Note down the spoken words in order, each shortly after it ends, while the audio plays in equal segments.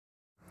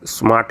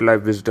Smart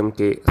life wisdom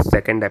के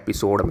second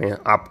episode में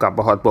आपका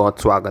बहुत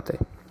बहुत स्वागत है।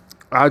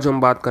 आज हम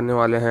बात करने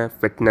वाले हैं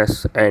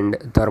फिटनेस एंड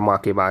धर्मा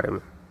के बारे में।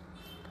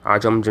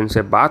 आज हम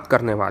जिनसे बात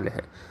करने वाले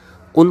हैं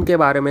उनके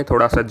बारे में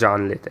थोड़ा सा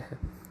जान लेते हैं।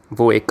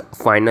 वो एक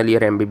फाइनल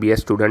ईयर एमबीबीएस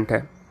स्टूडेंट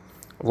है।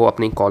 वो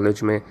अपनी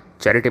कॉलेज में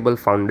चैरिटेबल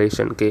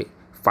फाउंडेशन के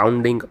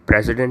फाउंडिंग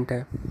प्रेसिडेंट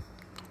है।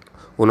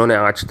 उन्होंने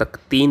आज तक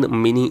 3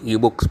 मिनी ई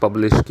बुक्स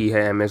पब्लिश की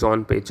है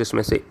अमेज़ॉन पे,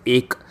 जिसमें से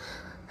एक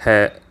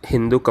है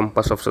हिंदू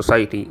कंपास ऑफ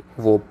सोसाइटी।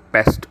 वो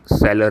बेस्ट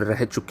सेलर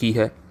रह चुकी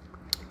है।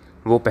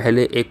 वो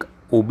पहले एक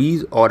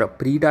ओबीज और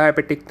प्री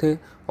डायबिटिक थे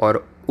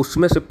और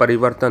उसमें से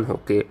परिवर्तन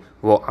होके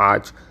वो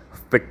आज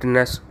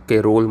फिटनेस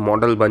के रोल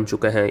मॉडल बन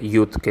चुके हैं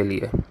यूथ के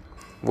लिए।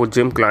 वो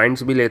जिम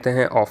क्लाइंट्स भी लेते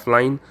हैं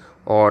ऑफलाइन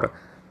और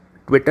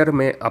ट्विटर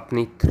में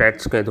अपनी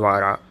थ्रेड्स के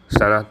द्वारा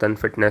सनातन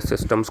फिटनेस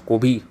सिस्टम्स को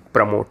भी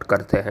प्रमोट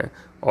करते हैं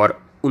और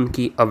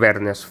उनकी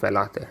अवेयरनेस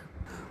फैलाते हैं।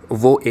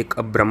 वो एक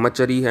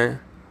ब्रह्मचरी हैं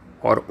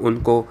और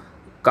उनको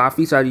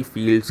काफ़ी सारी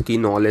फील्ड्स की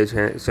नॉलेज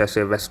है,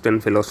 जैसे western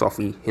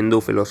philosophy, Hindu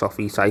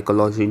philosophy,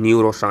 psychology,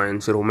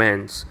 neuroscience,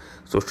 romance,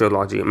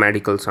 sociology,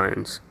 medical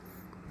science.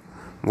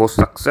 वो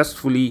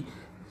सक्सेसफुली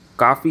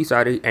काफ़ी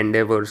सारी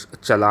एंडेवर्स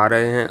चला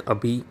रहे हैं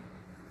अभी।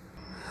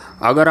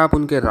 अगर आप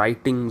उनके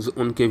राइटिंग्स,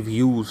 उनके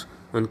व्यूज़,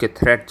 उनके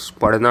थ्रेड्स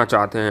पढ़ना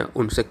चाहते हैं,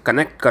 उनसे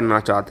कनेक्ट करना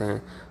चाहते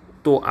हैं,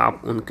 तो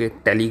आप उनके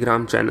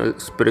टेलीग्राम चैनल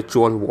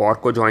स्पिरिचुअल वॉर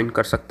को ज्वाइन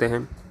कर सकते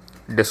हैं।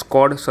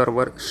 डिस्कॉर्ड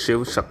सर्वर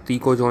शिव शक्ति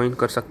को ज्वाइन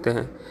कर सकते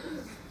हैं।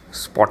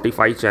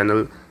 स्पॉटिफाई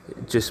चैनल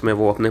जिसमें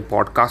वो अपने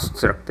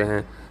पॉडकास्ट्स रखते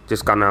हैं,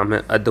 जिसका नाम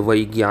है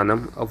अद्वैय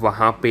ज्ञानम,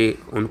 वहाँ पे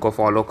उनको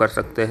फॉलो कर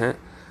सकते हैं।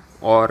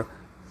 और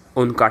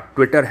उनका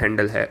ट्विटर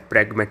हैंडल है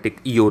प्रैग्मेटिक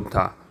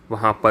योद्धा,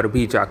 वहाँ पर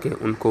भी जाके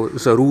उनको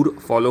ज़रूर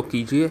फॉलो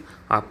कीजिए।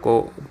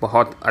 आपको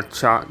बहुत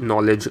अच्छा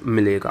नॉलेज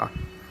मिलेगा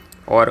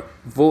और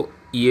वो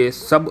ये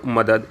सब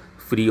मदद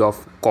फ्री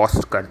ऑफ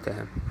कॉस्ट करते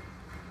हैं।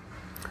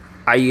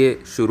 आइए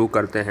शुरू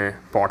करते हैं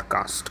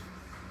podcast.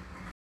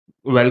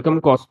 Welcome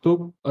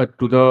Kaustubh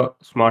to the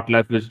smart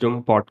life wisdom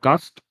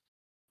podcast.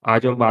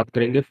 आज हम बात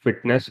करेंगे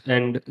फिटनेस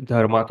एंड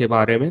धर्मा के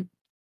बारे में।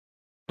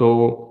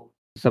 तो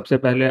सबसे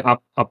पहले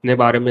आप अपने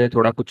बारे में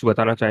थोड़ा कुछ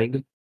बताना चाहेंगे?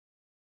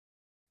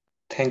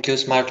 Thank you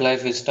smart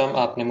life wisdom,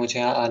 आपने मुझे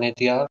यहाँ आने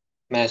दिया।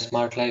 मैं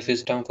स्मार्ट लाइफ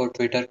विजडम को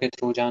ट्विटर के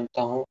थ्रू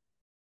जानता हूँ।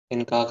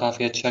 इनका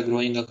काफ़ी अच्छा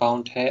ग्रोइंग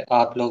अकाउंट है।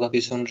 आप लोग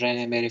अभी सुन रहे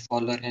हैं, मेरे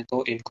फॉलोअर हैं,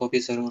 तो इनको भी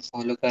ज़रूर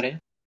फॉलो करें।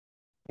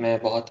 मैं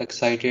बहुत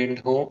एक्साइटेड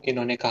हूँ।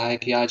 इन्होंने कहा है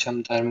कि आज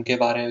हम धर्म के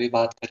बारे में भी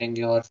बात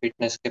करेंगे और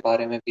फिटनेस के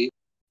बारे में भी,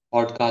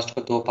 पॉडकास्ट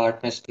को 2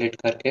 पार्ट में स्प्लिट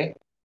करके।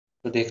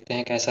 तो देखते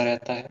हैं कैसा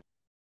रहता है।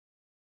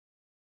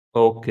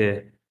 ओके।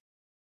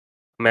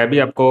 मैं भी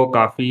आपको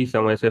काफ़ी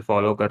समय से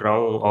फॉलो कर रहा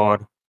हूँ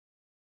और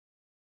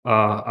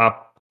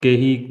आपके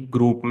ही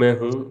ग्रुप में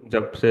हूँ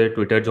जब से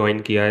ट्विटर ज्वाइन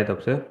किया है तब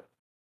से।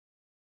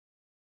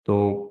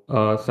 तो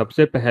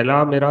सबसे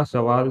पहला मेरा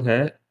सवाल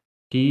है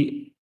कि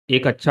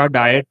एक अच्छा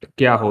डाइट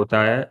क्या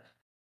होता है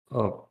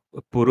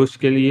पुरुष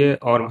के लिए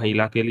और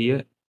महिला के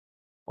लिए,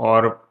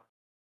 और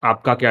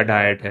आपका क्या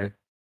डाइट है?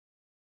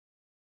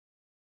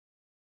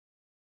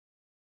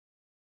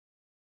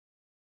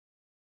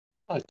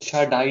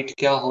 अच्छा डाइट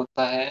क्या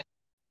होता है,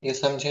 ये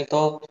समझे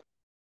तो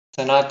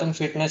सनातन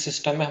फिटनेस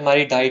सिस्टम में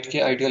हमारी डाइट की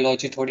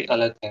आइडियोलॉजी थोड़ी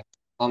अलग है।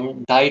 हम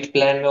डाइट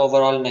प्लान में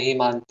ओवरऑल नहीं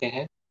मानते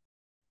हैं।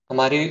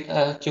 हमारी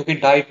क्योंकि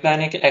डाइट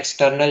प्लान एक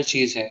एक्सटर्नल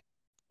चीज़ है,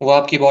 वो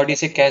आपकी बॉडी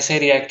से कैसे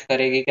रिएक्ट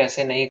करेगी,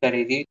 कैसे नहीं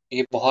करेगी,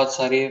 ये बहुत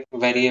सारी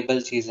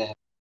वेरिएबल चीज़ें हैं।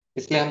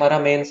 इसलिए हमारा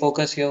मेन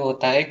फोकस ये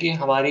होता है कि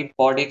हमारी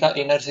बॉडी का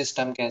इनर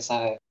सिस्टम कैसा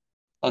है।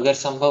 अगर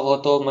संभव हो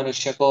तो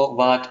मनुष्य को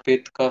वात,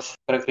 पित्त, कफ,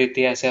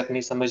 प्रकृति ऐसे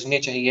अपनी समझनी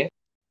चाहिए।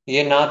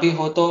 ये ना भी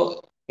हो तो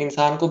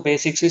इंसान को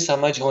बेसिक सी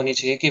समझ होनी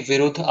चाहिए कि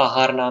विरुद्ध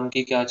आहार नाम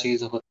की क्या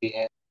चीज़ होती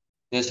है।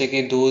 जैसे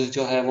कि दूध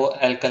जो है वो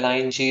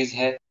अल्कलाइन चीज़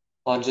है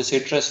और जो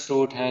सिट्रस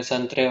फ्रूट हैं,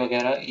 संतरे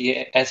वगैरह,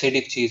 ये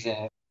एसिडिक चीज़ें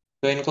हैं।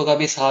 तो इनको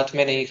कभी साथ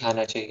में नहीं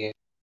खाना चाहिए।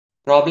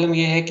 प्रॉब्लम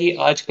ये है कि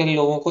आजकल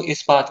लोगों को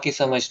इस बात की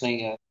समझ नहीं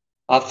है।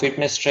 आप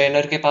फिटनेस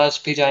ट्रेनर के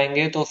पास भी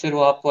जाएँगे तो फिर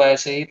वो आपको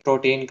ऐसे ही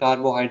प्रोटीन,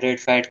 कार्बोहाइड्रेट,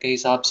 फैट के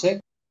हिसाब से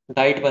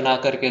डाइट बना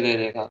कर के दे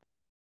देगा,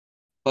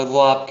 पर वो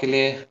आपके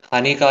लिए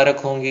हानिकारक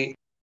होंगी।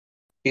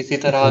 इसी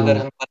तरह अगर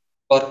हम्म। हम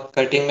और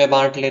कटिंग में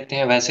बाँट लेते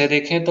हैं, वैसे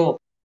देखें तो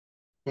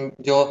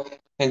जो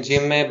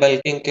जिम में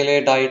बल्किंग के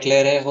लिए डाइट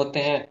ले रहे होते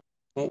हैं,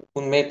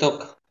 उनमें तो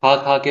खा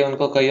खा के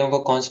उनको कईयों को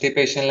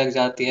कॉन्स्टिपेशन लग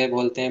जाती है,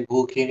 बोलते हैं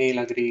भूख ही नहीं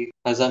लग रही,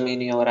 हजम ही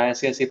नहीं हो रहा है,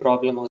 ऐसी ऐसी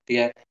प्रॉब्लम होती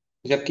है।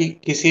 जबकि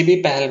किसी भी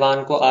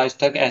पहलवान को आज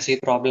तक ऐसी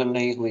प्रॉब्लम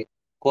नहीं हुई।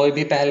 कोई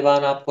भी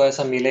पहलवान आपको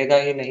ऐसा मिलेगा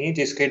ही नहीं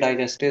जिसके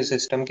डाइजेस्टिव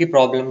सिस्टम की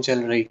प्रॉब्लम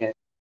चल रही है।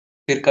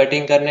 फिर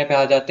कटिंग करने पे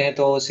आ जाते हैं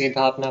तो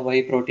सीधा अपना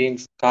वही प्रोटीन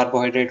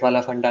कार्बोहाइड्रेट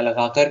वाला फंडा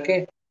लगा करके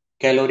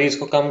कैलोरीज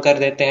को कम कर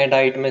देते हैं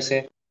डाइट में से,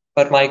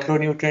 पर माइक्रो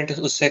न्यूट्रिएंट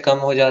उससे कम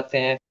हो जाते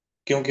हैं,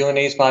 क्योंकि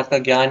उन्हें इस बात का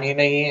ज्ञान ही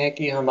नहीं है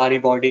कि हमारी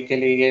बॉडी के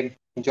लिए ये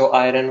जो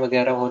आयरन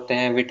वगैरह होते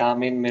हैं,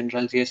 विटामिन,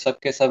 मिनरल्स, ये सब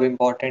के सब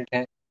इम्पोर्टेंट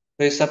हैं।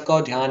 तो इस सब का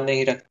वो ध्यान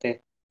नहीं रखते,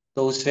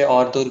 तो उससे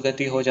और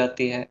दुर्गति हो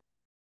जाती है।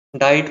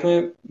 डाइट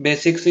में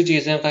बेसिक सी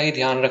चीज़ों का ही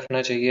ध्यान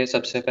रखना चाहिए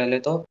सबसे पहले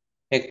तो।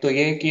 एक तो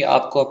ये कि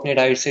आपको अपनी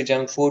डाइट से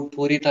जंक फूड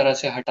पूरी तरह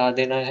से हटा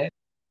देना है।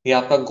 ये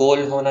आपका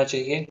गोल होना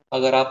चाहिए।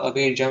 अगर आप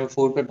अभी जंक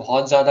फूड पे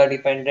बहुत ज़्यादा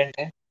डिपेंडेंट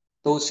हैं,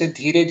 तो उससे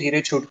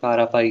धीरे-धीरे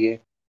छुटकारा पाइए।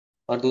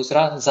 और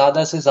दूसरा,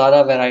 ज़्यादा से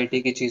ज़्यादा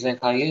वैरायटी की चीज़ें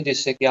खाइए,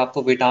 जिससे कि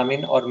आपको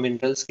विटामिन और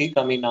मिनरल्स की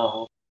कमी ना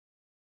हो।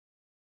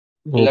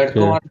 ओके।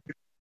 लड़कों और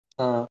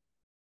हाँ,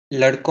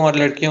 लड़कों और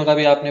लड़कियों का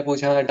भी आपने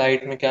पूछा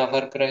डाइट में क्या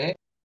फ़र्क रहे।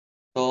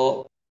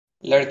 तो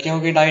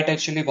लड़कियों की डाइट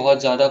एक्चुअली बहुत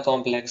ज़्यादा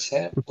कॉम्प्लेक्स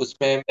है।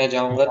 उसमें मैं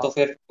जाऊँगा तो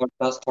फिर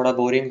पॉडकास्ट थोड़ा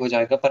बोरिंग हो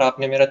जाएगा, पर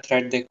आपने मेरा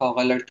थ्रेड देखा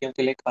होगा, लड़कियों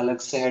के लिए एक अलग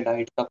से है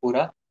डाइट का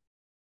पूरा।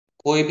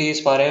 कोई भी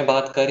इस बारे में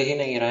बात कर ही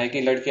नहीं रहा है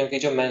कि लड़कियों की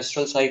जो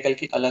मेंस्ट्रुअल साइकिल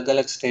की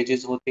अलग-अलग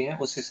स्टेजेस होती हैं,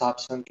 उस हिसाब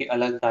से उनकी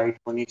अलग डाइट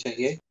होनी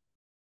चाहिए।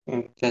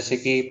 जैसे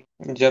कि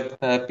जब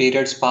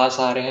पीरियड्स पास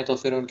आ रहे हैं तो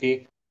फिर उनकी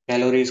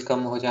कैलोरीज़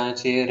कम हो जाना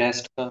चाहिए,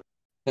 रेस्ट का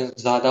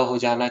ज़्यादा हो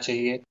जाना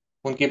चाहिए,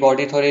 उनकी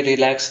बॉडी थोड़ी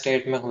रिलैक्स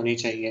स्टेट में होनी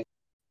चाहिए।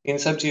 इन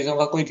सब चीज़ों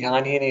का कोई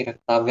ध्यान ही नहीं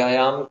रखता।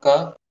 व्यायाम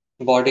का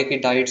बॉडी की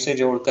डाइट से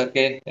जोड़ कर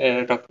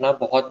के रखना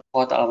बहुत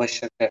बहुत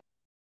आवश्यक है।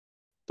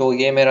 तो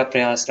ये मेरा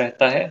प्रयास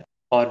रहता है।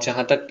 और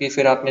जहाँ तक कि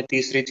फिर आपने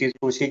तीसरी चीज़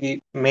पूछी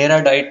कि मेरा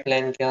डाइट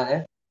प्लान क्या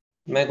है,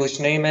 मैं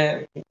कुछ नहीं,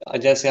 मैं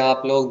जैसे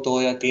आप लोग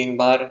 2 या 3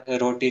 बार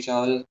रोटी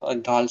चावल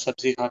और दाल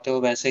सब्ज़ी खाते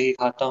हो वैसे ही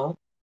खाता हूँ।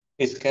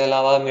 इसके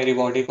अलावा मेरी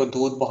बॉडी को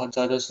दूध बहुत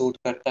ज़्यादा सूट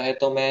करता है,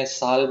 तो मैं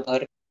साल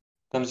भर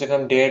कम से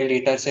कम 1.5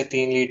 लीटर से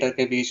 3 लीटर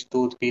के बीच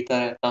दूध पीता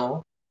रहता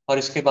हूँ। और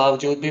इसके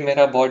बावजूद भी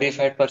मेरा बॉडी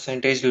फैट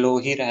परसेंटेज लो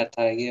ही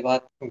रहता है। ये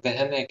बात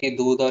वहम है कि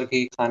दूध और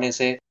घी खाने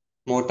से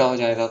मोटा हो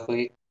जाएगा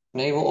कोई।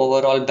 नहीं, वो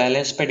ओवरऑल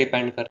बैलेंस पे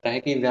डिपेंड करता है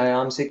कि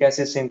व्यायाम से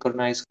कैसे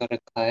सिंक्रोनाइज कर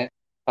रखा है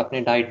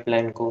अपने डाइट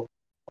प्लान को।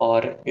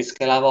 और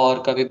इसके अलावा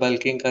और कभी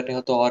बल्किंग करनी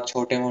हो तो और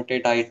छोटे मोटे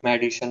डाइट में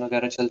एडिशन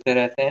वगैरह चलते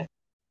रहते हैं।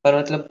 पर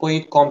मतलब कोई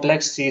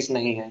कॉम्प्लेक्स चीज़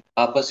नहीं है।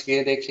 आप बस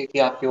ये देखिए कि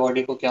आपकी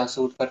बॉडी को क्या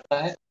सूट करता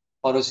है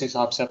और उस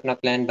हिसाब से अपना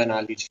प्लान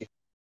बना लीजिए।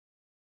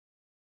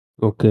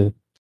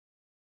 ओके।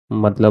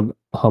 मतलब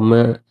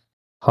हमें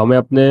हमें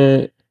अपने,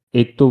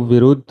 एक तो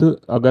विरुद्ध,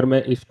 अगर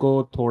मैं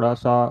इसको थोड़ा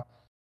सा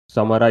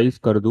समराइज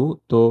कर दूं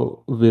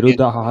तो ये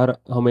विरुद्ध आहार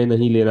हमें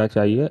नहीं लेना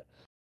चाहिए।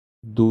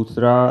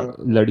 दूसरा, हुँ,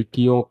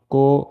 लड़कियों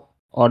को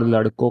और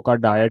लड़कों का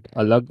डाइट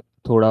अलग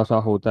थोड़ा सा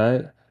होता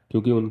है,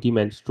 क्योंकि उनकी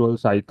मेंस्ट्रुअल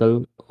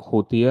साइकिल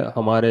होती है,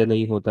 हमारे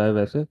नहीं होता है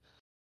वैसे।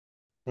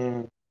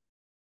 हुँ,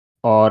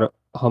 और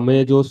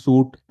हमें जो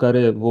सूट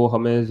करे वो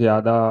हमें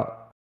ज़्यादा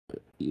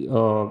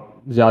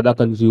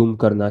कंज्यूम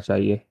करना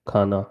चाहिए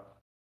खाना।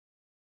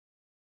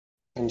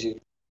 हाँ जी।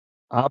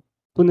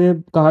 आपने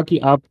कहा कि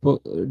आप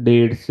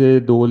 1.5 से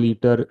 2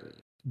 लीटर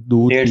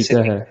दूध 1.5 से पीते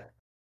 3, हैं।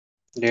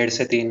 1.5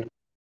 से 3।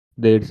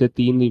 1.5 से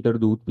 3 लीटर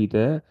दूध पीते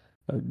हैं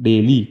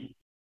डेली। हुँ,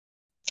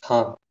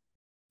 हाँ।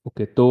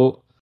 ओके,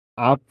 तो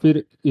आप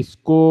फिर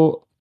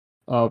इसको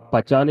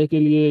पचाने के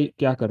लिए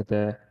क्या करते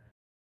हैं?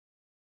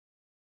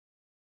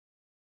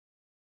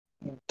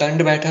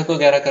 दंड बैठक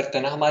वगैरह करते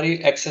हैं ना, हमारी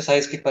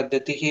एक्सरसाइज की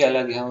पद्धति ही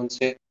अलग है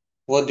उनसे।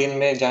 वो दिन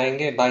में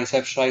जाएंगे,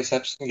 बाइसेप्स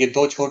ट्राइसेप्स, ये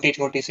दो छोटी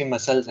छोटी सी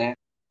मसल्स हैं।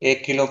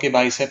 1 किलो की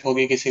बाइसेप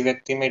होगी किसी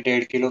व्यक्ति में,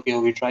 1.5 किलो की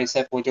होगी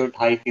ट्राइसेप, वो जो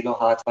 2.5 किलो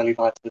हाथ वाली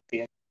बात होती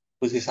है।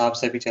 उस हिसाब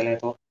से भी चले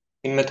तो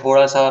इनमें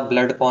थोड़ा सा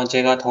ब्लड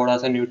पहुंचेगा, थोड़ा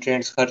सा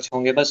न्यूट्रिएंट्स खर्च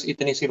होंगे, बस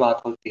इतनी सी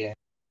बात होती है।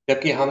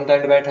 जबकि हम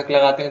दंड बैठक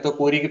लगाते हैं तो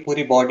पूरी की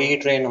पूरी बॉडी ही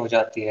ट्रेन हो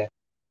जाती है।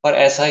 और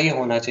ऐसा ही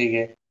होना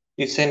चाहिए।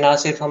 इससे ना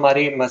सिर्फ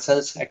हमारी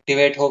मसल्स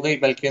एक्टिवेट हो गई,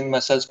 बल्कि उन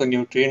मसल्स को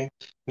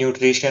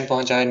न्यूट्रिशन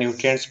पहुंचाए,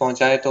 न्यूट्रिएंट्स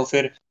पहुंचाए, तो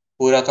फिर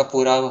पूरा का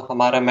पूरा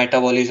हमारा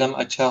मेटाबॉलिज्म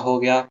अच्छा हो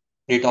गया,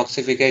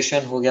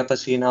 डिटॉक्सिफिकेशन हो गया,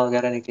 पसीना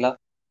वगैरह निकला।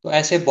 तो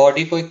ऐसे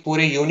बॉडी को एक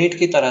पूरे यूनिट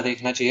की तरह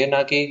देखना चाहिए,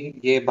 ना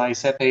कि ये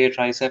बाइसेप है, ये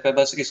ट्राइसेप है,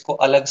 बस इसको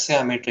अलग से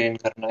हमें ट्रेन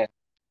करना है।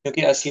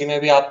 क्योंकि असली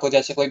में भी आपको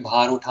जैसे कोई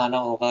भार उठाना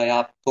होगा या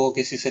आपको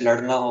किसी से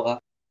लड़ना होगा,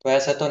 तो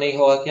ऐसा तो नहीं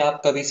होगा कि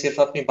आप कभी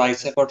सिर्फ अपनी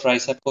बाइसेप और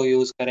ट्राइसेप को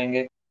यूज़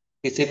करेंगे।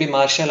 किसी भी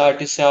मार्शल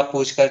आर्टिस्ट से आप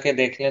पूछ करके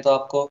देख लें तो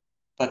आपको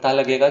पता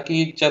लगेगा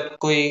कि जब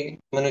कोई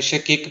मनुष्य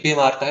किक भी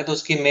मारता है तो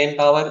उसकी मेन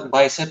पावर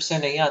बाइसेप से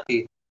नहीं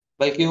आती,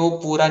 बल्कि वो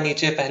पूरा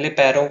नीचे पहले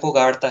पैरों को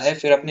गाड़ता है,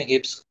 फिर अपने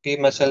हिप्स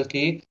की मसल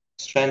की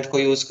स्ट्रेंथ को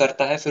यूज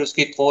करता है, फिर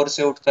उसकी कोर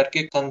से उठ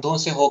करके कंधों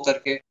से हो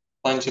करके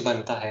पंच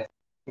बनता है।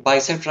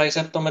 बाइसेप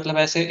ट्राइसेप तो मतलब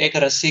ऐसे एक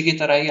रस्सी की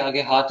तरह ही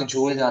आगे हाथ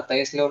झूल जाता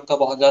है, इसलिए उनका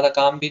बहुत ज्यादा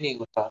काम भी नहीं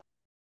होता।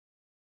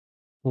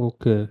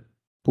 ओके,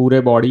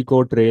 पूरे बॉडी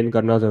को ट्रेन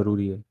करना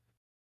ज़रूरी है।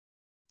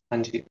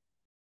 हाँ जी।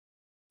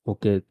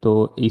 ओके,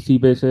 तो इसी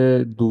पे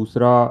से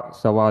दूसरा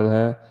सवाल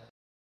है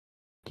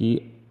कि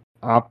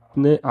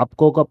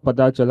आपको कब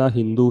पता चला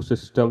हिंदू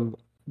सिस्टम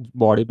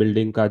बॉडी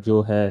बिल्डिंग का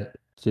जो है,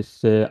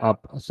 जिससे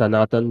आप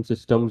सनातन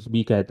सिस्टम्स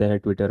भी कहते हैं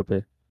ट्विटर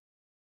पे?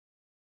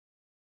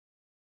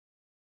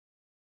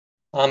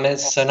 हाँ, मैं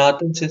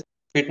सनातन से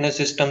फिटनेस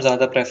सिस्टम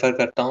ज़्यादा प्रेफर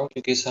करता हूँ,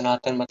 क्योंकि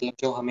सनातन मतलब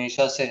जो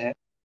हमेशा से है।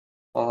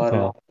 और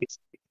हाँ।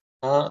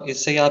 हाँ,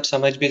 इससे ही आप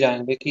समझ भी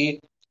जाएंगे कि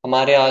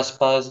हमारे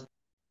आसपास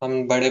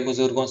हम बड़े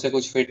बुजुर्गों से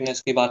कुछ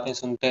फिटनेस की बातें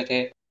सुनते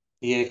थे,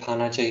 ये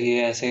खाना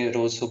चाहिए, ऐसे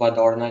रोज सुबह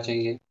दौड़ना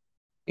चाहिए।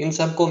 इन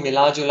सब को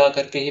मिला जुला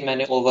करके ही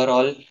मैंने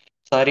ओवरऑल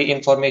सारी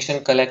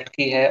इंफॉर्मेशन कलेक्ट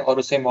की है और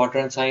उसे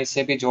मॉडर्न साइंस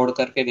से भी जोड़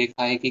करके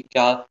देखा है कि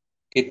क्या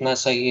कितना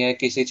सही है,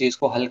 किसी चीज़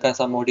को हल्का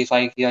सा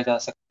मॉडिफाई किया जा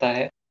सकता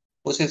है।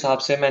 उस हिसाब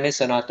से मैंने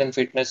सनातन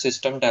फिटनेस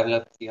सिस्टम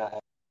डेवलप किया है।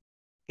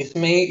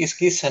 इसमें ही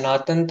इसकी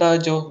सनातनता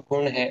जो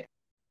गुण है,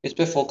 इस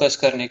पे फोकस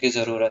करने की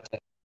ज़रूरत है।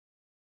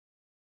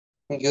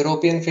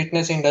 यूरोपियन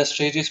फिटनेस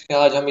इंडस्ट्री जिस पे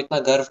आज हम इतना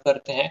गर्व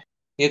करते हैं,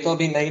 ये तो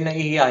अभी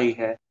नई-नई ही आई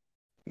है।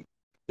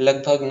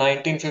 लगभग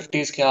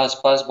 1950s के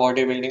आसपास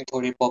बॉडी बिल्डिंग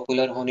थोड़ी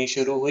पॉपुलर होनी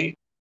शुरू हुई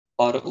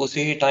और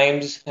उसी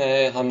टाइम्स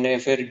हमने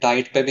फिर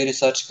डाइट पे भी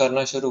रिसर्च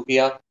करना शुरू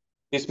किया।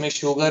 इसमें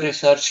शुगर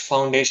रिसर्च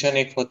फाउंडेशन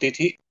एक होती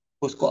थी,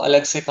 उसको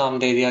अलग से काम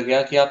दे दिया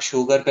गया कि आप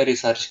शुगर पे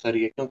रिसर्च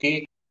करिए,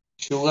 क्योंकि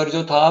शुगर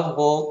जो था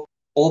वो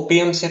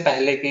ओपियम से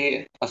पहले की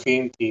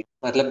अफीम थी।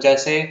 मतलब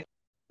जैसे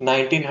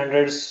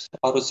 1900s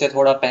और उससे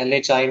थोड़ा पहले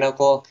चाइना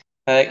को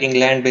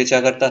इंग्लैंड बेचा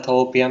करता था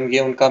ओपियम, ये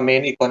उनका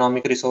मेन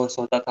इकोनॉमिक रिसोर्स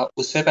होता था।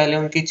 उससे पहले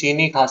उनकी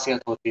चीनी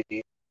खासियत होती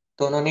थी,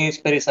 तो उन्होंने इस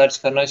पे रिसर्च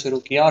करना शुरू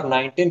किया और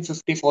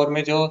 1954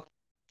 में जो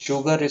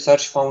शुगर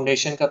रिसर्च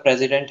फाउंडेशन का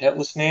प्रेसिडेंट है,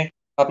 उसने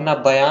अपना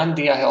बयान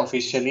दिया है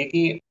ऑफिशियली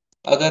कि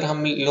अगर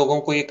हम लोगों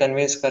को ये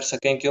कन्विंस कर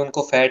सकें कि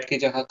उनको फैट की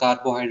जगह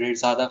कार्बोहाइड्रेट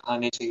ज़्यादा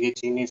खाने चाहिए,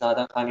 चीनी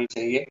ज़्यादा खानी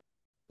चाहिए,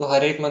 तो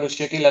हर एक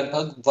मनुष्य की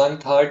लगभग वन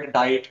थर्ड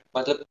डाइट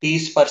मतलब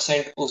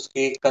 30%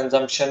 उसकी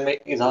कंजम्पशन में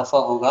इजाफा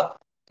होगा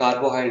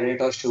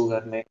कार्बोहाइड्रेट और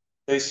शुगर में।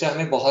 तो इससे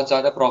हमें बहुत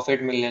ज़्यादा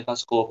प्रॉफिट मिलने का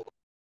स्कोप।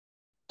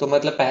 तो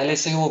मतलब पहले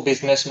से वो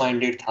बिजनेस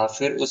माइंडेड था।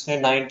 फिर उसने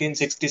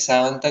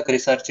 1967 तक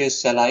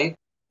रिसर्चेस चलाई,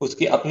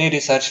 उसकी अपनी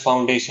रिसर्च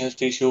फाउंडेशन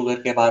थी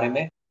शुगर के बारे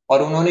में,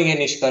 और उन्होंने ये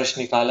निष्कर्ष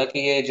निकाला कि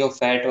ये जो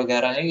फैट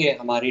वगैरह है ये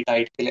हमारी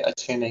डाइट के लिए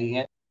अच्छे नहीं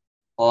है।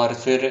 और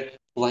फिर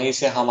वहीं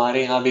से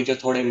हमारे यहाँ भी जो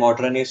थोड़े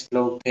मॉडर्निस्ट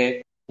लोग थे,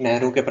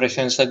 नेहरू के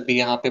प्रशंसक भी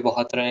यहाँ पे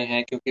बहुत रहे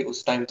हैं, क्योंकि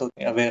उस टाइम तो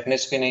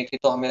अवेयरनेस भी नहीं थी,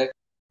 तो हमें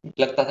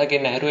लगता था कि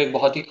नेहरू एक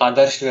बहुत ही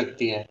आदर्श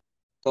व्यक्ति है।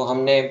 तो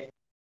हमने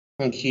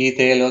घी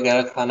तेल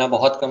वगैरह खाना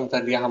बहुत कम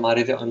कर दिया,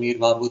 हमारे जो अमीर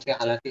बाबू थे।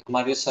 हालांकि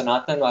हमारे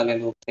सनातन वाले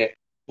लोग थे,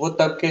 वो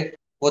तब के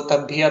वो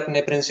तब भी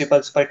अपने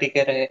प्रिंसिपल्स पर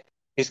टिके रहे।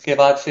 इसके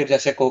बाद फिर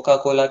जैसे कोका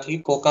कोला थी,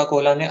 कोका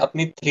कोला ने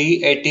अपनी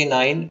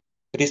 389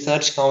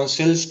 रिसर्च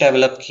काउंसिल्स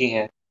डेवलप की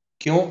हैं।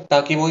 क्यों?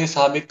 ताकि वो ये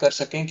साबित कर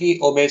सकें कि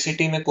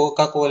ओबेसिटी में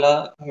कोका कोला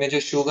में जो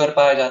शुगर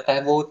पाया जाता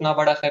है वो उतना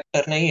बड़ा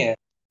फैक्टर नहीं है,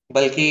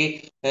 बल्कि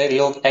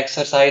लोग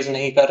एक्सरसाइज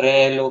नहीं कर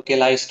रहे हैं, लोग के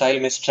लाइफस्टाइल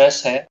में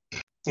स्ट्रेस है,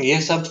 ये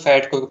सब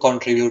फैट को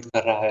कंट्रीब्यूट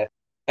कर रहा है।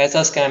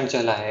 ऐसा स्कैम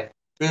चला है।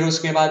 फिर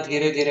उसके बाद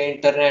धीरे धीरे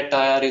इंटरनेट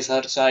आया,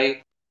 रिसर्च आई,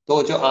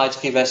 तो जो आज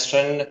की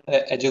वेस्टर्न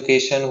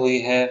एजुकेशन हुई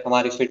है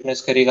हमारी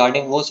फिटनेस के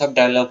रिगार्डिंग, वो सब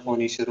डेवलप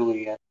होनी शुरू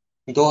हुई है।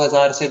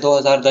 2000 से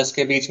 2010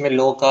 के बीच में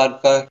लो कार्ब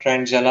का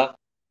ट्रेंड चला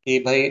कि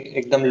भाई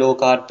एकदम लो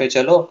कार्ब पे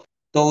चलो,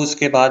 तो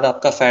उसके बाद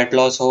आपका फैट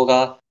लॉस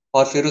होगा।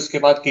 और फिर उसके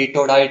बाद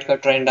कीटो डाइट का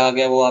ट्रेंड आ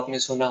गया, वो आपने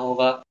सुना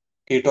होगा।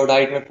 कीटो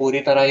डाइट में पूरी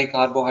तरह ही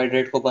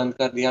कार्बोहाइड्रेट को बंद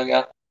कर दिया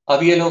गया।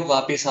 अब ये लोग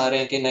वापिस आ रहे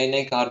हैं कि नहीं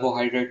नहीं,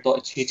 कार्बोहाइड्रेट तो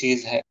अच्छी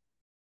चीज है।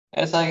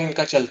 ऐसा ही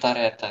इनका चलता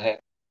रहता है।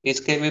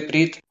 इसके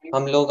विपरीत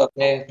हम लोग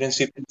अपने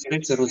प्रिंसिपल्स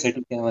पे शुरू से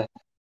टिके हुए हैं।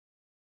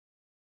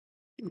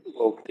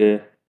 ओके।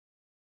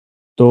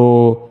 तो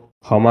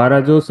हमारा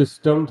जो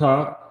सिस्टम था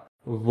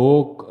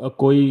वो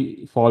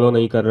कोई फॉलो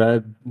नहीं कर रहा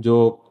है,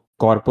 जो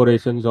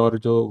कॉरपोरेशंस और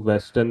जो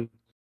वेस्टर्न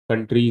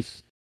कंट्रीज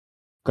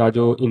का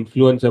जो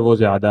इन्फ्लुएंस है वो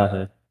ज़्यादा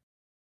है।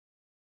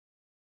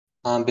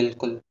 हाँ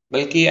बिल्कुल,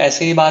 बल्कि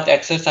ऐसी ही बात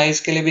एक्सरसाइज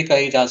के लिए भी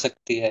कही जा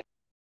सकती है।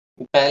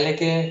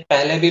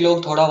 पहले भी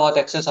लोग थोड़ा बहुत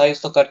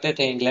एक्सरसाइज तो करते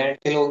थे, इंग्लैंड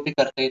के लोग भी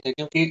करते थे,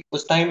 क्योंकि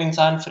उस टाइम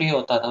इंसान फ्री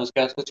होता था,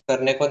 उसके पास कुछ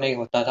करने को नहीं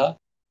होता था।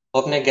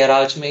 वो अपने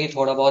गैराज में ही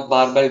थोड़ा बहुत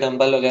बारबेल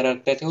डंबल वगैरह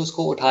रखते थे,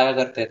 उसको उठाया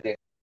करते थे।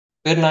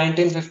 फिर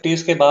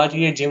 1950s के बाद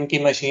ये जिम की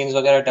मशीन्स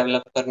वगैरह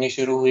डेवलप करनी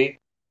शुरू हुई,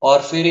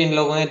 और फिर इन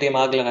लोगों ने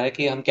दिमाग लगाया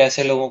कि हम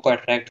कैसे लोगों को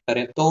अट्रैक्ट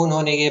करें, तो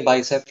उन्होंने ये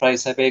बाइसेप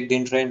ट्राइसेप एक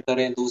दिन ट्रेन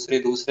करें, दूसरे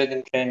दूसरे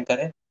दिन ट्रेन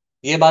करें,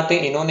 ये बातें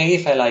इन्होंने ही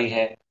फैलाई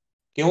हैं।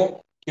 क्यों?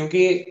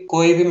 क्योंकि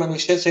कोई भी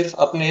मनुष्य सिर्फ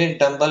अपने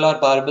डंबल और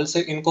बारबल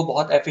से इनको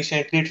बहुत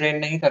एफिशिएंटली ट्रेन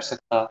नहीं कर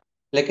सकता।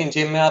 लेकिन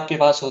जिम में आपके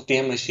पास होती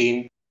है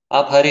मशीन,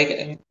 आप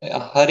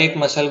हर एक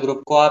मसल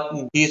ग्रुप को आप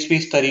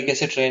 20-20 तरीके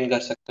से ट्रेन कर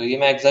सकते हो। ये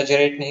मैं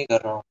एग्जैजरेट नहीं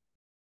कर रहा हूँ।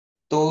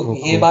 तो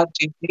ये ओके। बात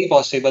जितनी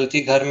पॉसिबल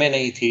थी घर में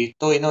नहीं थी,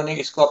 तो इन्होंने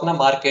इसको अपना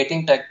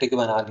मार्केटिंग टैक्टिक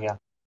बना लिया।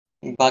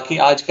 बाकी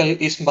आजकल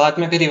इस बात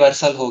में भी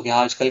रिवर्सल हो गया,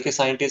 आजकल के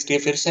साइंटिस्ट ये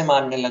फिर से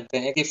मानने लग गए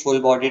हैं कि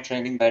फुल बॉडी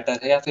ट्रेनिंग बेटर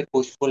है, या फिर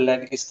पुश पुल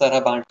लेग इस तरह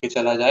बांट के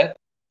चला जाए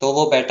तो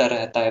वो बेटर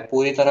रहता है।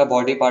 पूरी तरह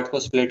बॉडी पार्ट को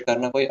स्प्लिट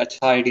करना कोई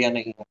अच्छा आइडिया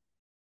नहीं है।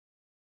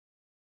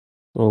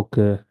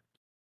 ओके।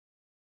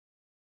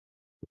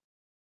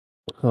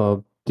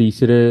 अब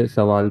तीसरे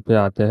सवाल पे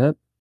आते हैं।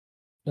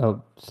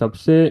 अब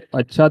सबसे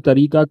अच्छा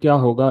तरीका क्या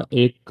होगा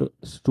एक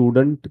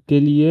स्टूडेंट के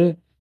लिए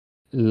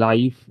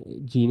लाइफ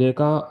जीने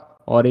का,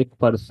 और एक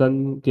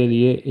पर्सन के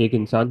लिए, एक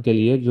इंसान के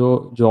लिए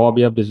जो जॉब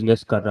या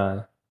बिजनेस कर रहा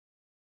है?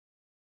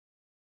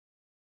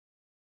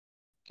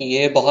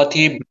 ये बहुत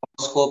ही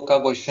स्कोप का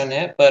क्वेश्चन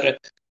है, पर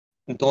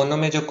दोनों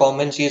में जो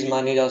कॉमन चीज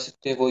मानी जा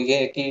सकती है वो ये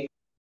है कि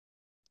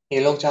ये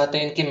लोग चाहते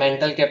हैं कि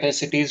मेंटल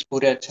कैपेसिटीज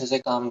पूरे अच्छे से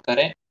काम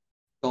करें।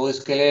 तो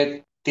इसके लिए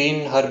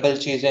 3 हर्बल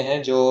चीज़ें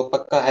हैं जो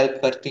पक्का हेल्प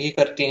करती ही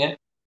करती हैं।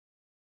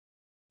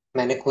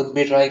 मैंने खुद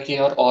भी ट्राई की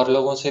है और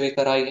लोगों से भी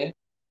कराई है।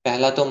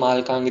 पहला तो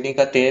मालकांगनी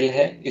का तेल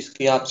है,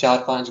 इसकी आप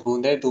 4-5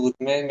 बूंदें दूध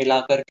में मिला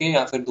करके,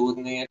 या फिर दूध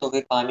नहीं है तो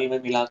फिर पानी में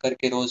मिला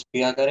करके रोज़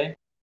पिया करें।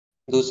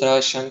 दूसरा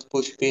शंख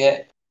पुष्प भी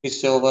है,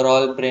 इससे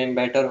ओवरऑल ब्रेन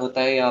बेटर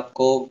होता है, ये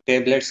आपको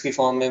टेबलेट्स की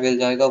फॉर्म में मिल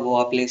जाएगा, वो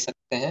आप ले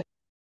सकते हैं।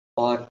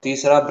 और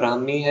तीसरा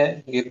ब्राह्मी है,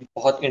 ये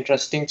बहुत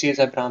इंटरेस्टिंग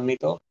चीज़ है ब्राह्मी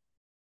तो।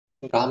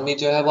 ब्राह्मी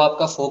जो है वो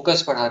आपका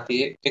फोकस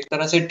बढ़ाती है, एक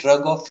तरह से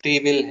ड्रग ऑफ फ्री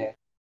विल है।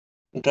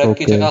 ड्रग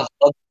की ओके। जगह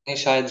हर्ब में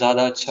शायद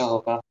ज़्यादा अच्छा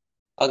होगा।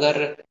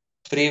 अगर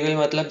फ्री विल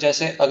मतलब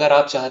जैसे अगर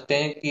आप चाहते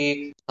हैं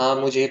कि हाँ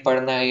मुझे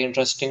पढ़ना है,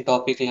 इंटरेस्टिंग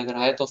टॉपिक लग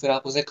रहा है, तो फिर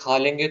आप उसे खा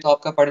लेंगे तो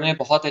आपका पढ़ने में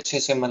बहुत अच्छे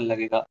से मन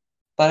लगेगा।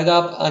 पर अगर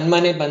आप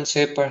अनमने मन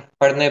से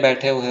पढ़ने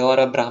बैठे हुए हो और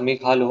अब ब्राह्मी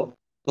खा लो,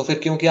 तो फिर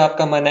क्योंकि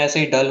आपका मन ऐसे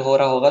ही डल हो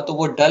रहा होगा तो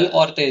वो डल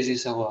और तेजी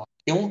से होगा।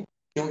 क्यों?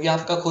 क्योंकि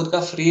आपका खुद का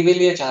फ्री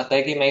विल ये चाहता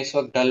है कि मैं इस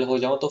वक्त डल हो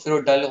जाऊं, तो फिर वो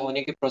डल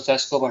होने की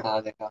प्रोसेस को बढ़ा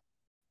देगा।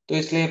 तो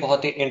इसलिए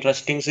बहुत ही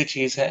इंटरेस्टिंग सी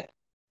चीज़ है।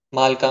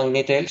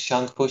 मालकांगनी तेल,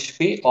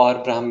 शंखपुष्पी और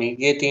ब्राह्मी,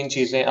 ये 3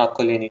 चीज़ें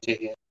आपको लेनी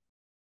चाहिए।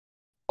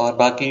 और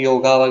बाकी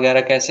योगा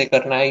वगैरह कैसे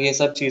करना है, ये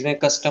सब चीज़ें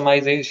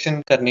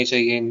कस्टमाइज़ेशन करनी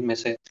चाहिए इनमें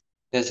से।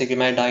 जैसे कि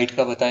मैं डाइट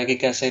का बताया कि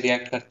कैसे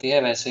रिएक्ट करती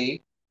है, वैसे ही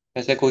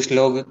जैसे कुछ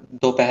लोग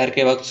दोपहर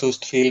के वक़्त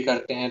सुस्त फ़ील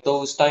करते हैं, तो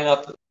उस टाइम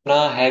आप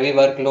अपना हैवी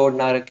वर्कलोड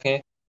ना रखें,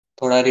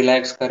 थोड़ा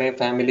रिलैक्स करें,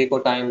 फैमिली को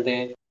टाइम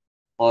दें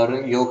और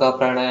योगा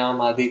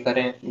प्राणायाम आदि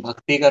करें।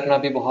 भक्ति करना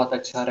भी बहुत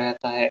अच्छा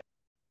रहता है।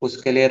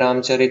 उसके लिए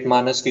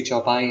रामचरितमानस की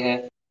चौपाई है।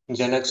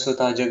 जनक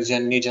सुता जग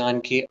जननी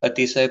जानकी,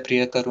 अतिशय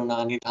प्रिय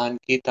करुणा निधान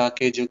की,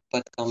 ताके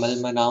जुगपत कमल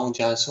मनाऊं,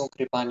 जासु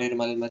कृपा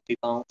निर्मल मति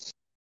पाऊं।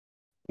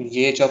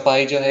 ये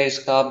चौपाई जो है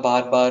इसका आप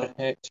बार बार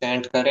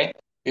चैंट करें,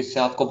 इससे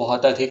आपको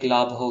बहुत अधिक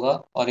लाभ होगा।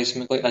 और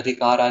इसमें कोई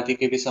अधिकार आदि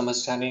की भी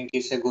समस्या नहीं कि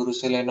इसे गुरु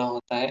से लेना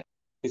होता है।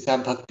 इसे आप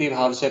भक्ति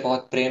भाव से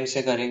बहुत प्रेम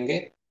से करेंगे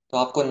तो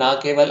आपको ना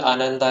केवल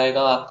आनंद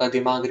आएगा, आपका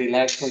दिमाग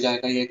रिलैक्स हो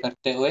जाएगा ये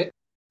करते हुए,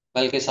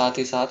 बल्कि साथ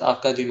ही साथ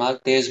आपका दिमाग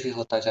तेज भी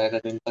होता जाएगा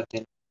दिन पर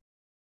दिन।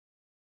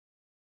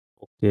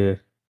 ओके।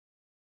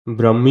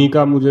 ब्रह्मी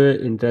का मुझे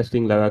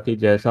इंटरेस्टिंग लगा कि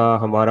जैसा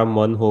हमारा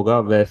मन होगा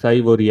वैसा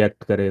ही वो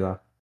रिएक्ट करेगा।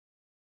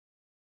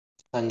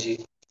 हाँ जी।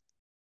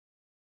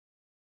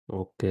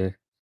 ओके।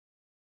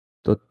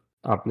 तो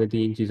आपने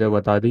तीन चीज़ें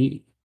बता दी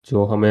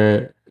जो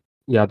हमें,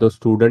 या तो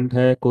स्टूडेंट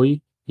है कोई,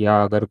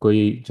 या अगर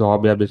कोई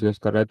जॉब या बिजनेस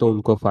कर रहा है तो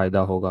उनको फ़ायदा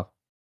होगा।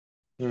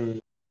 हम्म।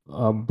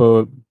 अब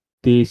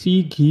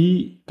देसी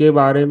घी के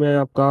बारे में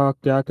आपका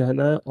क्या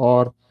कहना है,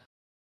 और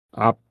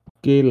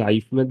आपके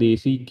लाइफ में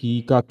देसी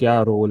घी का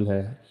क्या रोल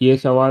है? ये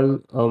सवाल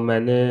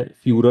मैंने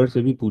फ्यूरर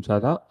से भी पूछा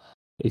था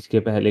इसके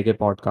पहले के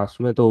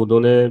पॉडकास्ट में, तो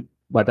उन्होंने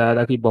बताया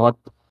था कि बहुत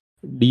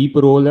डीप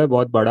रोल है,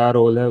 बहुत बड़ा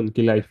रोल है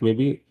उनकी लाइफ में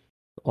भी।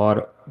 और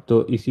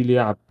तो इसीलिए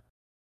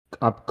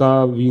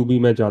आपका व्यू भी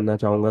मैं जानना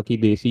चाहूँगा कि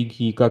देसी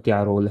घी का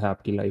क्या रोल है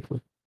आपकी लाइफ में।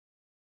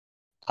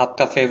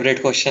 आपका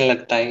फेवरेट क्वेश्चन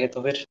लगता है ये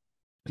तो फिर।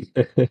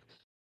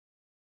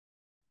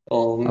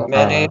 तो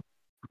मैंने,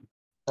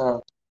 हाँ। हाँ,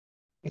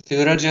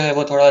 फ्यूरर जो है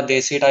वो थोड़ा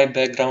देसी टाइप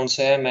बैकग्राउंड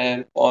से है,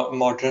 मैं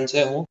मॉडर्न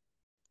से हूँ।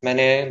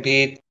 मैंने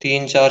भी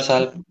 3-4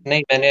 साल,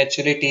 नहीं, मैंने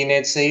एक्चुअली टीन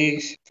एज से ही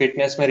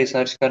फिटनेस में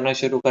रिसर्च करना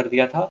शुरू कर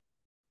दिया था।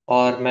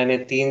 और मैंने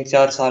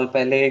 3-4 साल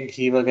पहले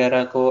घी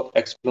वगैरह को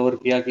एक्सप्लोर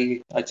किया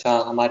कि अच्छा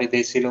हमारे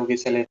देसी लोग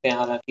इसे लेते हैं,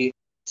 हालांकि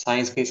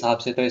साइंस के हिसाब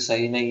से तो ये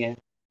सही नहीं है।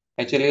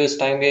 एक्चुअली उस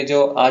टाइम ये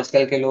जो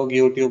आजकल के लोग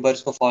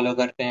यूट्यूबर्स को फॉलो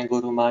करते हैं,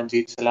 गुरु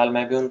मानजीत सलाल,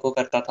 मैं भी उनको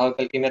करता था,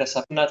 बल्कि मेरा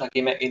सपना था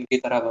कि मैं इनकी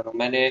तरह बनूं।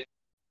 मैंने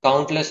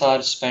काउंटलेस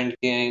आवर्स स्पेंड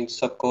किए हैं इन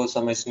सबको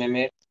समझने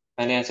में।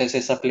 मैंने ऐसे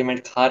ऐसे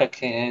सप्लीमेंट खा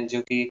रखे हैं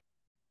जो कि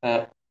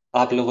अ,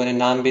 आप लोगों ने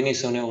नाम भी नहीं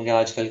सुने होंगे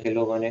आजकल के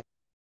लोगों ने।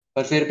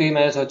 पर फिर भी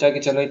मैंने सोचा कि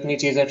चलो इतनी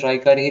चीज़ें ट्राई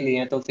कर ही ली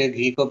हैं तो फिर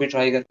घी को भी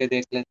ट्राई करके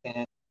देख लेते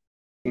हैं।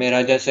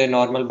 मेरा जैसे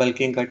नॉर्मल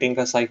बल्किंग कटिंग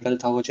का साइकिल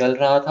था वो चल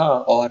रहा था,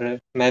 और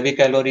मैं भी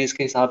कैलोरीज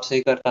के हिसाब से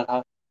ही करता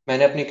था।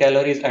 मैंने अपनी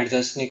कैलोरीज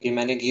एडजस्ट नहीं की,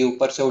 मैंने घी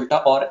ऊपर से उल्टा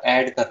और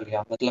ऐड कर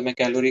लिया, मतलब मैं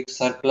कैलोरी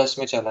सरप्लस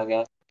में चला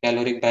गया,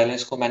 कैलोरिक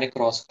बैलेंस को मैंने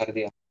क्रॉस कर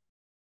दिया।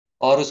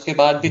 और उसके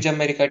बाद भी जब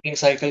मेरी कटिंग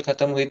साइकिल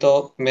ख़त्म हुई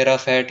तो मेरा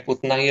फैट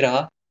उतना ही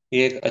रहा।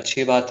 ये एक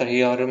अच्छी बात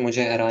रही और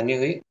मुझे हैरानी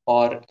हुई।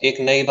 और एक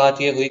नई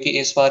बात ये हुई कि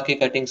इस बार की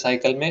कटिंग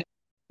साइकिल में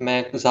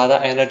मैं ज़्यादा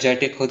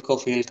एनर्जेटिक खुद को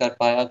फील कर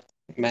पाया।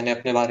 मैंने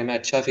अपने बारे में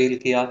अच्छा फील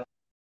किया।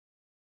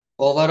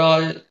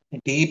 ओवरऑल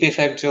डीप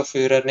इफेक्ट जो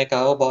फ्यूरर ने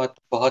कहा वो बहुत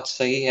बहुत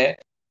सही है।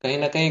 कहीं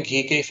ना कहीं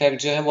घी के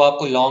इफेक्ट जो है वो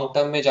आपको लॉन्ग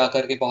टर्म में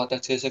जाकर के बहुत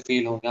अच्छे से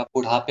फील होंगे, आप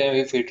बुढ़ापे में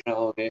भी फिट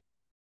रहोगे।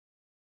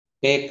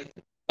 एक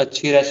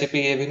अच्छी रेसिपी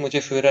ये भी मुझे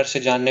फ्यूरर से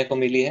जानने को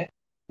मिली है।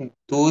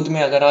 दूध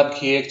में अगर आप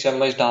घी 1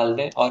 चम्मच डाल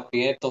दें और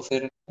पिए तो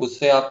फिर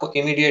उससे आपको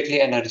इमीडिएटली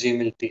एनर्जी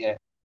मिलती है।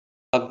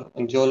 अब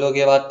जो लोग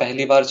ये बात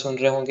पहली बार सुन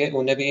रहे होंगे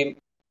उन्हें भी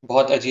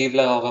बहुत अजीब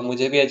लगा होगा,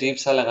 मुझे भी अजीब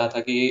सा लगा था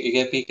कि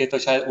ये पी के तो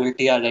शायद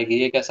उल्टी आ जाएगी,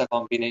 ये कैसा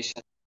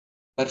कॉम्बिनेशन।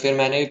 पर फिर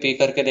मैंने भी पी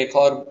करके देखा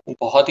और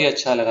बहुत ही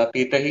अच्छा लगा,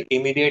 पीते ही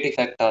इमीडिएट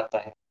इफेक्ट आता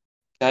है।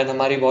 शायद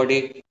हमारी बॉडी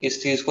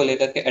इस चीज़ को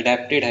लेकर के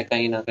अडेप्टेड है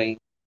कहीं ना कहीं।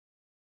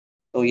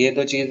 तो ये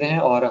तो चीज़ें हैं।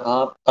 और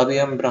हाँ, अभी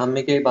हम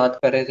ब्राह्मी की बात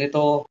कर रहे थे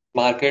तो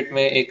मार्केट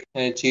में एक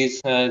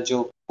चीज़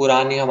जो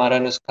पुरानी हमारा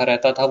नुस्खा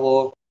रहता था वो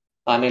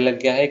आने लग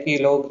गया है कि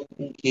लोग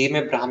घी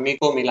में ब्राह्मी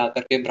को मिला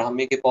करके,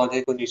 ब्राह्मी के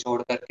पौधे को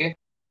निचोड़ करके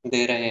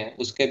दे रहे हैं,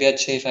 उसके भी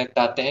अच्छे इफेक्ट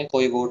आते हैं।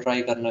 कोई वो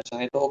ट्राई करना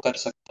चाहे तो वो कर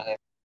सकता है।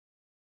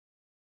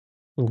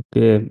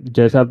 ओके।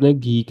 जैसा आपने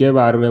घी के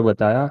बारे में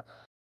बताया,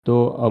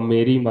 तो अब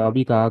मेरी माँ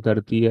भी कहा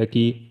करती है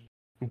कि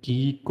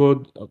घी को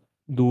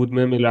दूध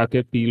में मिला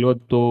के पी लो,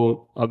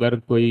 तो अगर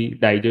कोई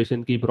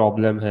डाइजेशन की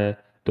प्रॉब्लम है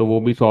तो वो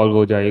भी सॉल्व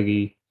हो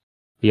जाएगी,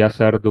 या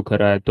सर दुख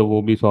रहा है तो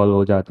वो भी सॉल्व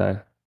हो जाता है।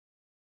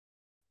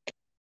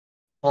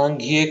 हाँ,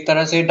 घी एक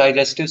तरह से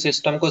डाइजेस्टिव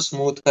सिस्टम को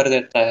स्मूथ कर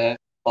देता है।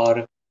 और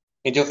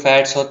ये जो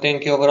फैट्स होते हैं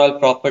इनकी ओवरऑल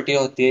प्रॉपर्टी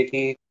होती है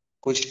कि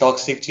कुछ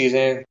टॉक्सिक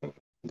चीज़ें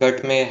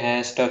गट में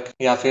हैं स्टक,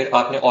 या फिर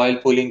आपने ऑयल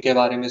पुलिंग के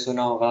बारे में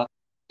सुना होगा।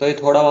 तो ये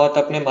थोड़ा बहुत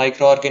अपने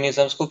माइक्रो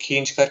ऑर्गेनिजम्स को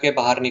खींच करके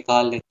बाहर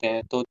निकाल देते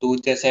हैं, तो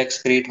दूध जैसे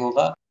एक्सक्रीट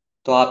होगा।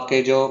 तो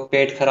आपके जो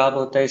पेट खराब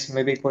होता है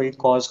इसमें भी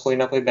कोई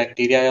ना कोई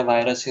बैक्टीरिया या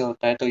वायरस ही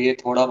होता है, तो ये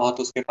थोड़ा बहुत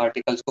उसके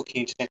पार्टिकल्स को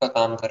खींचने का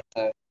काम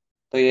करता है।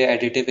 तो ये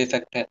एडिटिव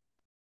इफेक्ट है।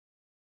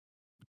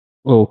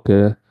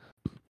 ओके।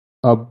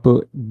 अब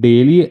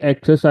डेली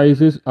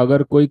एक्सरसाइजेस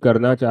अगर कोई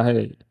करना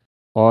चाहे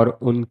और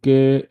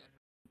उनके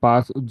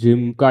पास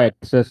जिम का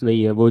एक्सेस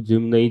नहीं है, वो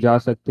जिम नहीं जा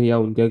सकते या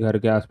उनके घर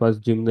के आसपास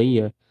जिम नहीं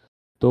है,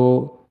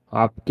 तो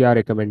आप क्या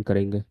रेकमेंड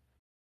करेंगे?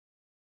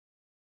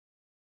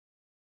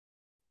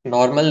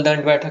 नॉर्मल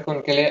दंड बैठक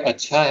उनके लिए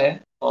अच्छा है।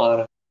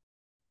 और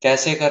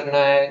कैसे करना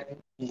है,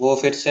 वो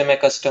फिर से मैं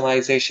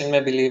कस्टमाइजेशन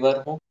में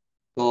बिलीवर हूँ।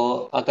 तो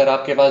अगर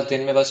आपके पास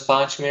दिन में बस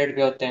 5 मिनट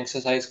भी होते हैं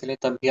एक्सरसाइज के लिए,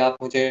 तब भी आप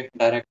मुझे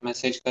डायरेक्ट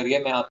मैसेज करिए,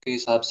 मैं आपके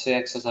हिसाब से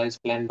एक्सरसाइज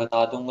प्लान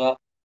बता दूंगा।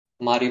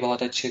 हमारी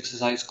बहुत अच्छी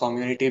एक्सरसाइज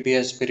कम्युनिटी भी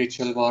है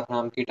स्पिरिचुअल वॉर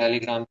नाम की,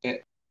 टेलीग्राम पे।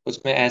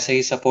 उसमें ऐसे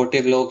ही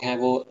सपोर्टिव लोग हैं,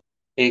 वो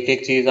एक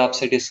एक चीज़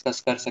आपसे डिस्कस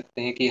कर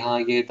सकते हैं कि हाँ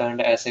ये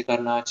दंड ऐसे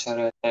करना अच्छा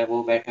रहता है,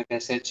 वो बैठक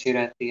ऐसे अच्छी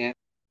रहती है।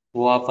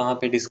 वो आप वहाँ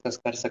पे डिस्कस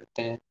कर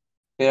सकते हैं।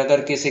 फिर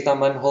अगर किसी का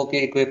मन हो कि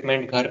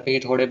इक्विपमेंट घर पे ही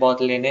थोड़े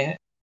बहुत लेने हैं,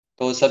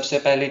 तो सबसे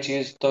पहली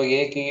चीज़ तो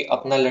ये कि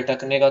अपना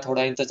लटकने का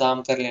थोड़ा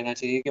इंतज़ाम कर लेना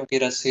चाहिए, क्योंकि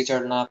रस्सी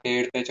चढ़ना,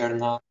 पेड़ पे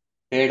चढ़ना,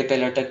 पेड़ पे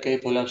लटक के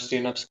पुलअप्स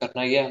चिनअप्स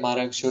करना, ये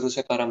हमारा शुरू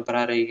से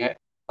परंपरा रही है।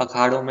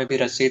 अखाड़ों में भी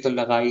रस्सी तो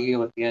लगाई ही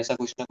होती है, ऐसा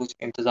कुछ ना कुछ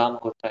इंतज़ाम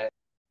होता है।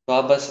 तो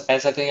आप बस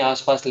ऐसा कहीं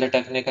आसपास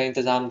लटकने का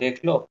इंतज़ाम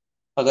देख लो।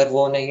 अगर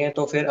वो नहीं है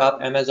तो फिर आप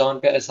अमेज़न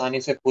पे आसानी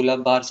से पुल अप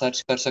बार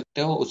सर्च कर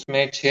सकते हो,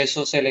 उसमें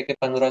 600 से लेके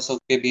 1500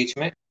 के बीच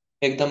में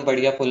एकदम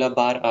बढ़िया पुल अप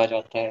बार आ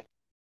जाता है।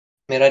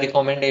 मेरा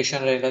रिकमेंडेशन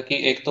रहेगा कि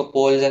एक तो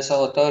पोल जैसा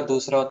होता है और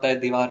दूसरा होता है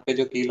दीवार पे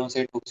जो कीलों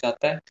से ठुक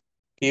जाता है।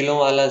 कीलों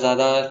वाला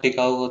ज़्यादा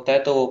टिकाऊ होता है,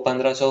 तो वो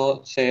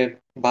 1500 से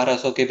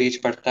 1200 के बीच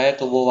पड़ता है,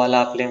 तो वो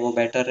वाला आप लें, वो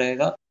बेटर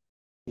रहेगा।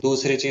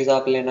 दूसरी चीज़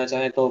आप लेना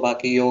चाहें तो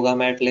बाकी योगा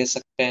मैट ले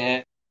सकते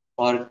हैं।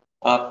 और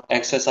आप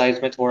एक्सरसाइज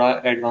में थोड़ा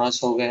एडवांस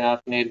हो गए हैं,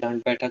 आपने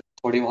दंड बैठक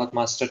थोड़ी बहुत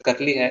मास्टर कर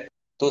ली है,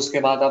 तो उसके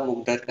बाद आप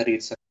मुग्दर खरीद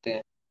सकते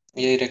हैं।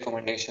 यही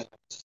रिकमेंडेशन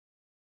है।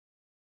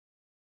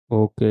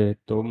 ओके,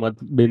 तो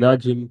मत बिना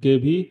जिम के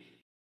भी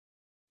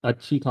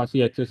अच्छी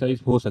खासी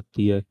एक्सरसाइज हो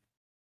सकती है।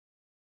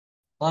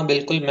 हाँ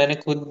बिल्कुल, मैंने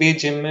खुद भी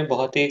जिम में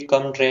बहुत ही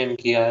कम ट्रेन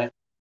किया है।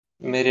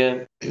 मेरे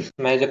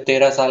मैं जब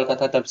 13 साल का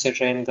था तब से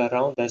ट्रेन कर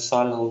रहा हूँ, 10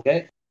 साल हो गए।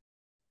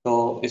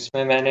 तो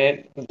इसमें मैंने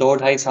 2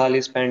 ढाई साल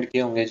ही स्पेंड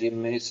किए होंगे जिम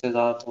में, इससे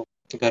ज़्यादा तो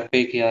घर पे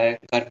ही किया है।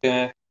 घर पे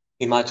मैं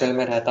हिमाचल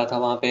में रहता था,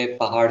 वहाँ पे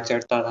पहाड़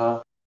चढ़ता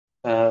था।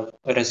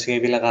 रस्सी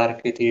भी लगा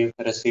रखी थी,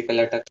 रस्सी पे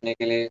लटकने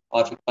के लिए,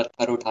 और फिर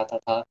पत्थर उठाता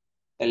था।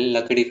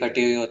 लकड़ी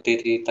कटी हुई होती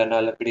थी, तना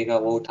लकड़ी का,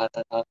 वो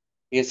उठाता था।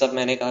 ये सब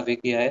मैंने काफ़ी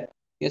किया है।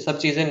 ये सब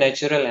चीज़ें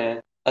नेचुरल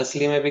हैं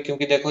असली में भी,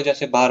 क्योंकि देखो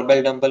जैसे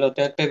बारबेल डंबल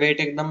होते हैं, उन पे वेट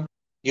एकदम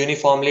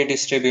यूनिफॉर्मली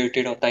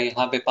डिस्ट्रीब्यूटेड होता है,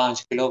 यहाँ पे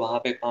 5 किलो, वहाँ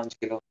पे 5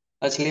 किलो।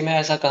 असली में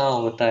ऐसा कहाँ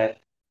होता है।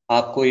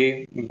 आप कोई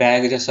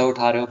बैग जैसा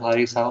उठा रहे हो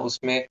भारी सा,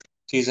 उसमें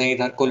चीज़ें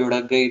इधर को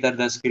लुढ़क गई, इधर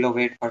 10 किलो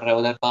वेट पड़ रहा है,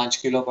 उधर 5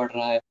 किलो पड़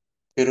रहा है।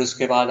 फिर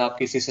उसके बाद आप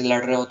किसी से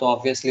लड़ रहे हो तो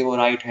ऑब्वियसली वो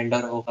राइट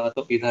हैंडर होगा,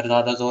 तो इधर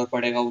ज़्यादा जोर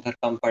पड़ेगा, उधर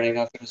कम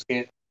पड़ेगा। फिर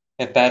उसके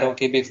पैरों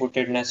की भी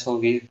फुटेडनेस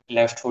होगी,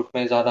 लेफ्ट फुट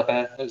में ज़्यादा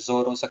पैर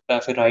जोर हो सकता है,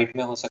 फिर राइट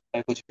में हो सकता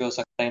है, कुछ भी हो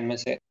सकता है इनमें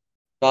से।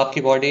 तो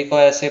आपकी बॉडी को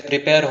ऐसे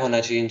प्रिपेयर होना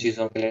चाहिए इन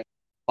चीज़ों के लिए।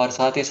 और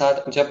साथ ही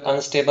साथ जब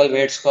अनस्टेबल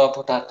वेट्स को आप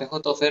उठाते हो,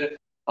 तो फिर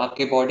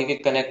आपकी बॉडी के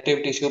कनेक्टिव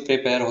टिश्यू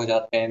प्रिपेयर हो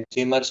जाते हैं।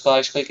 जिमर्स को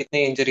आजकल कितनी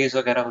इंजरीज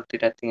वगैरह होती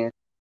रहती हैं,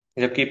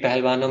 जबकि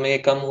पहलवानों में ये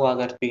कम हुआ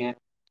करती हैं।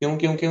 क्यों?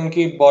 क्योंकि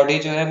उनकी बॉडी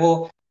जो है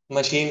वो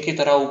मशीन की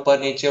तरह ऊपर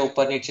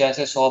नीचे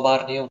ऐसे 100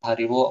 बार नहीं उठा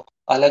रही, वो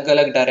अलग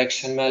अलग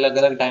डायरेक्शन में, अलग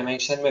अलग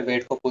डायमेंशन में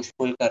वेट को पुश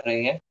पुल कर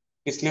रही है।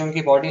 इसलिए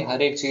उनकी बॉडी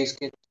हर एक चीज़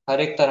की,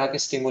 हर एक तरह के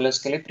स्टिमुलस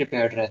के लिए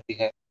प्रिपेयर्ड रहती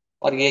है।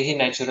 और यही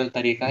नेचुरल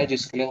तरीका है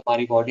जिसके लिए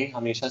हमारी बॉडी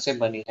हमेशा से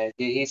बनी है,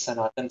 यही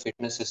सनातन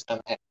फिटनेस सिस्टम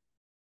है।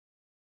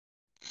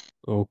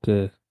 ओके।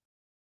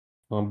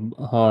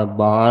 हाँ,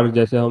 बाहर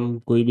जैसे हम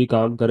कोई भी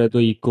काम करें तो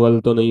इक्वल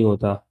तो नहीं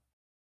होता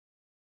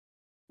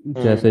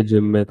हम्म। जैसे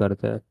जिम में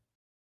करते हैं।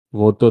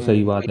 वो तो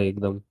सही बात वही। है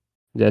एकदम।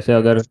 जैसे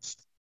अगर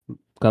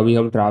कभी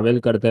हम ट्रैवल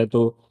करते हैं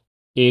तो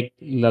एक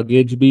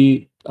लगेज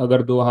भी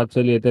अगर दो हाथ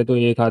से लेते हैं तो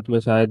एक हाथ में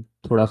शायद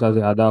थोड़ा सा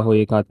ज्यादा हो,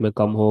 एक हाथ में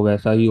कम हो,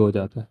 वैसा ही हो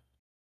जाता है।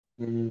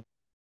 हम्म।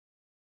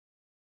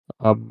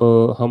 अब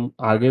हम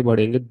आगे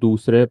बढ़ेंगे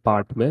दूसरे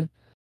पार्ट में,